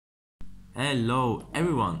Hello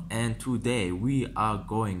everyone, and today we are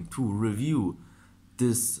going to review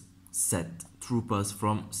this set, Troopers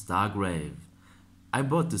from Stargrave. I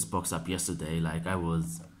bought this box up yesterday, like I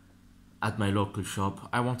was at my local shop.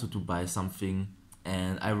 I wanted to buy something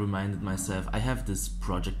and I reminded myself I have this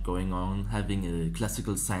project going on, having a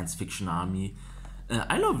classical science fiction army.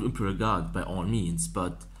 I love Imperial Guard by all means,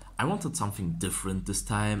 but I wanted something different this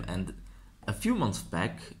time, and a few months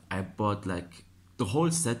back I bought like the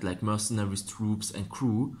whole set, like mercenaries, troops and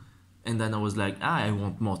crew, and then I was like, I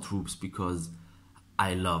want more troops because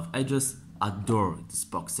I just adore this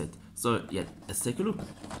box set. So yeah, let's take a look.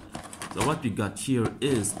 So what we got here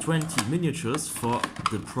is 20 miniatures for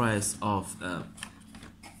the price of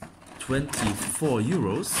 24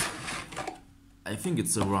 euros. I think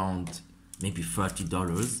it's around maybe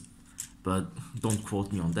 $30, but don't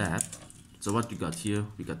quote me on that. So what we got here,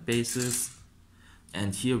 we got bases,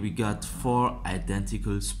 and here we got 4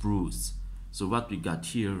 identical sprues. So what we got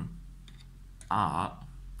here are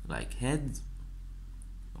like heads.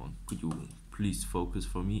 Could you please focus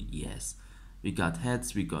for me? Yes. We got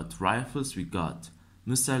heads, we got rifles, we got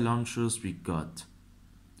missile launchers, we got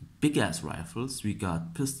big ass rifles, we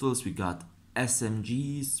got pistols, we got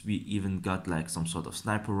SMGs, we even got like some sort of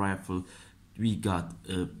sniper rifle. We got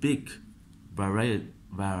a big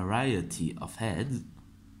variety of heads.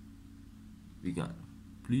 We got,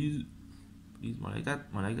 please, more like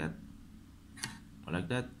that, more like that, more like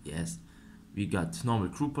that, yes. We got normal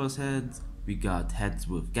troopers heads, we got heads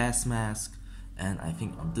with gas mask, and I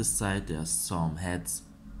think on this side there's some heads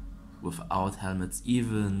without helmets,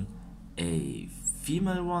 even a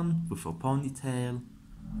female one with a ponytail,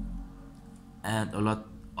 and a lot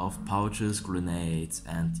of pouches, grenades,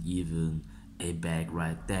 and even a bag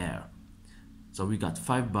right there. So we got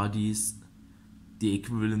 5 bodies. The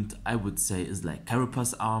equivalent, I would say, is like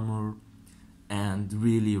carapace armor, and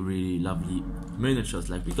really lovely miniatures.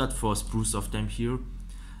 Like we got 4 sprues of them here.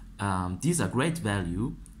 These are great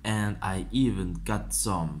value, and I even got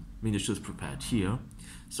some miniatures prepared here.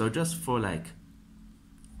 So just for like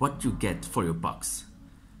what you get for your box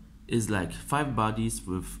is like 5 bodies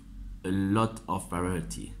with a lot of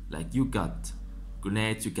variety. Like you got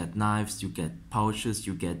grenades, you get knives, you get pouches,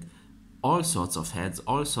 you get all sorts of heads,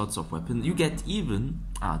 all sorts of weapons. You get even,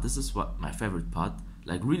 this is what my favorite part,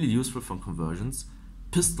 like really useful from conversions,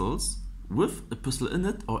 pistols with a pistol in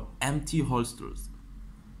it or empty holsters.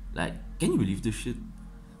 Like, can you believe this shit?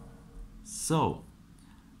 So,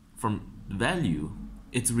 from value,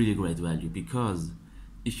 it's really great value, because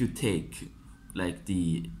if you take like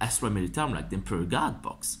the Astra Militarum, like the Imperial Guard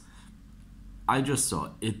box, I just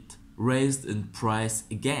saw it raised in price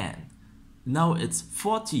again. Now it's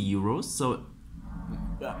 40 euros, so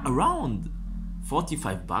around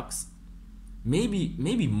 45 bucks, maybe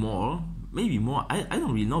more, I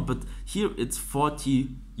don't really know, but here it's 40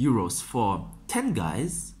 euros for 10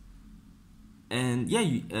 guys. And yeah,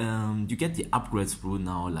 you get the upgrades through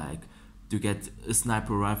now, like you get a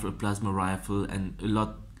sniper rifle, a plasma rifle, and a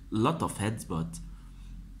lot of heads. But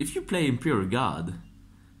if you play Imperial Guard,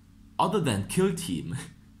 other than Kill Team,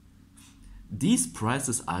 these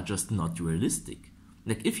prices are just not realistic.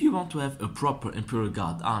 Like if you want to have a proper Imperial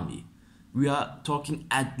Guard army, we are talking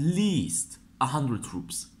at least 100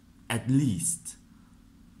 troops, at least.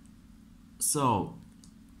 So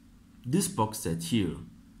this box set here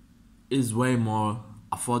is way more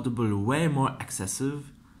affordable, way more accessible,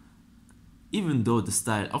 even though the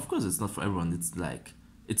style, of course it's not for everyone.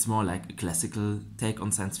 It's more like a classical take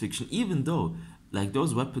on science fiction, even though like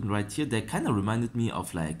those weapons right here, they kind of reminded me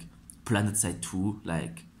of like PlanetSide 2,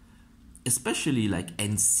 like especially like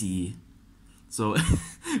NC. So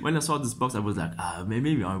when I saw this box, I was like,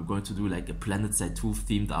 maybe I'm going to do like a PlanetSide 2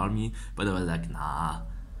 themed army, but I was like, nah.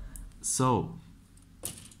 So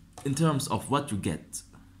in terms of what you get,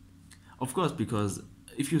 of course, because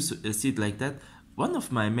if you see it like that, one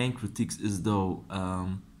of my main critiques is though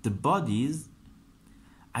the bodies,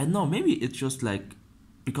 I know maybe it's just like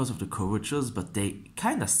because of the curvatures, but they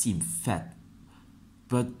kind of seem fat.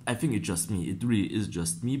 But I think it's just me, it really is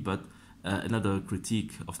just me. But another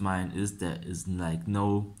critique of mine is there is like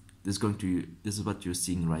no, this is what you're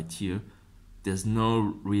seeing right here, there's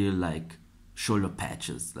no real like shoulder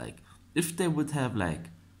patches. Like if they would have like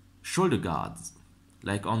shoulder guards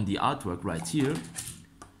like on the artwork right here,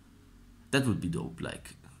 that would be dope.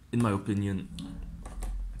 Like in my opinion,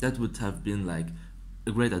 that would have been like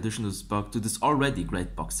a great addition to this already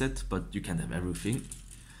great box set, but you can't have everything.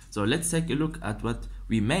 So let's take a look at what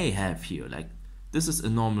we may have here. Like this is a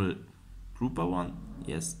normal trooper one,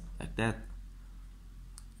 yes, like that.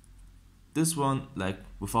 This one like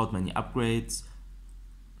without many upgrades,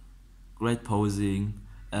 great posing,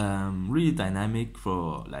 really dynamic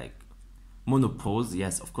for like mono pose.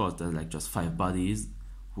 Yes, of course, there's like just 5 bodies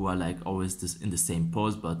who are like always in the same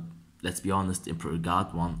pose, but let's be honest, Imperial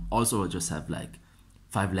Guard one also just have like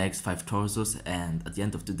 5 legs, 5 torsos, and at the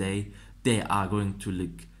end of the day, they are going to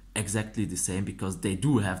look exactly the same because they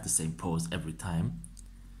do have the same pose every time.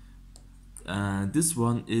 This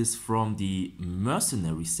one is from the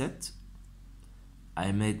Mercenary set.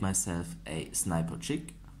 I made myself a sniper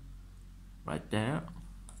chick right there.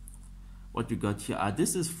 What you got here,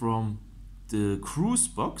 this is from the cruise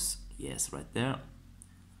box. Yes, right there.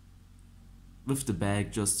 With the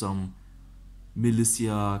bag, just some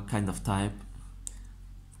militia kind of type.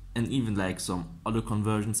 And even like some other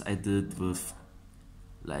conversions I did with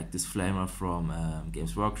like this flamer from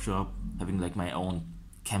Games Workshop, having like my own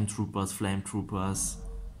chem troopers, flame troopers.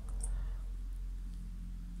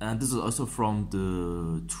 And this is also from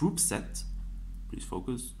the troop set. Please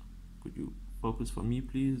focus. Could you focus for me,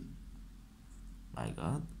 please? My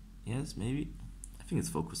god. Yes, maybe. I think it's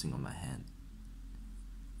focusing on my hand.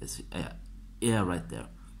 It's, yeah, right there.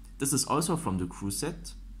 This is also from the crew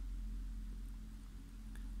set.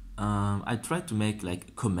 I tried to make like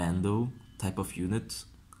a commando type of unit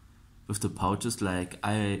with the pouches. Like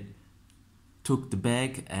I took the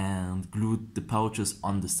bag and glued the pouches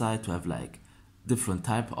on the side to have like different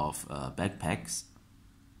type of backpacks.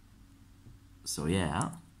 So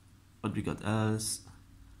yeah, what we got else?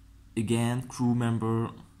 Again, crew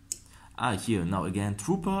member. Here now again,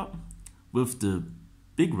 trooper with the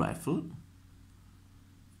big rifle.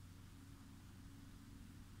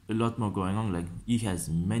 A lot more going on, like he has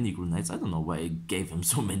many grenades. I don't know why I gave him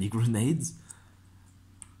so many grenades.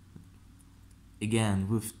 Again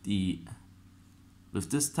with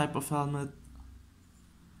this type of helmet.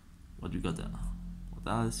 What we got there?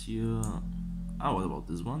 What else here? What about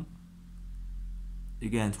this one?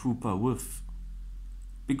 Again, trooper with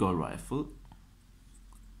big old rifle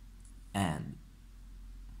and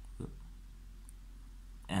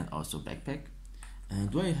also backpack. And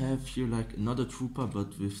do I have here like another trooper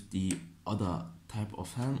but with the other type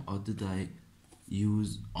of helm, or did I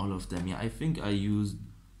use all of them? Yeah, I think I used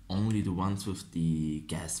only the ones with the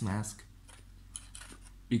gas mask,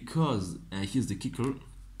 because here's the kicker.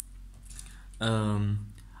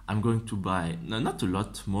 I'm going to buy not a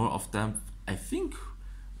lot more of them. I think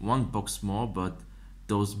 1 box more, but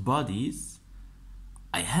those bodies,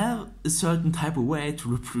 I have a certain type of way to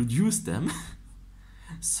reproduce them.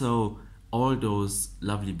 So all those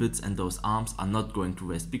lovely bits and those arms are not going to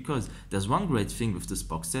waste, because there's one great thing with this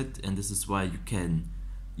box set, and this is why you can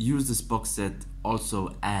use this box set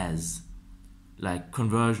also as like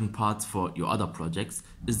conversion parts for your other projects,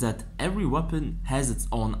 is that every weapon has its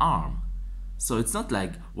own arm. So it's not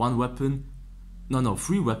like 1 weapon, no,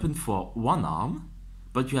 3 weapons for 1 arm,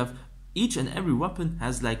 but you have each and every weapon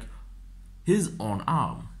has like his own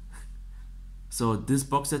arm. So this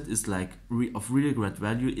box set is like of really great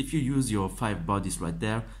value. If you use your 5 bodies right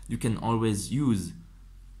there, you can always use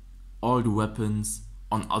all the weapons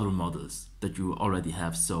on other models that you already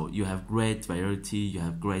have. So you have great variety, you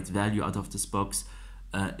have great value out of this box.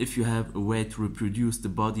 If you have a way to reproduce the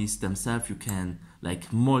bodies themselves, you can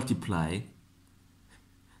like multiply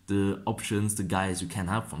the options, the guys you can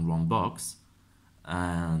have from 1 box.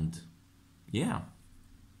 And yeah,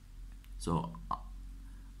 so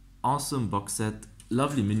awesome box set,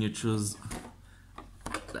 lovely miniatures,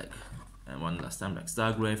 like, and one last time, like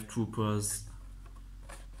STARGRAVE Troopers.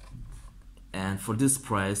 And for this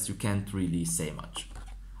price you can't really say much.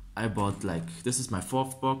 I bought like, this is my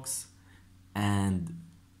 4th box, and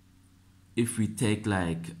if we take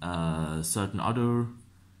like certain other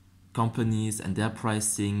companies and their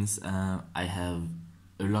pricings, I have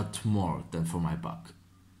a lot more than for my buck.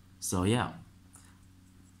 So yeah,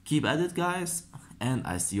 keep at it guys, and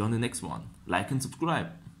I see you on the next one. Like and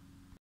subscribe.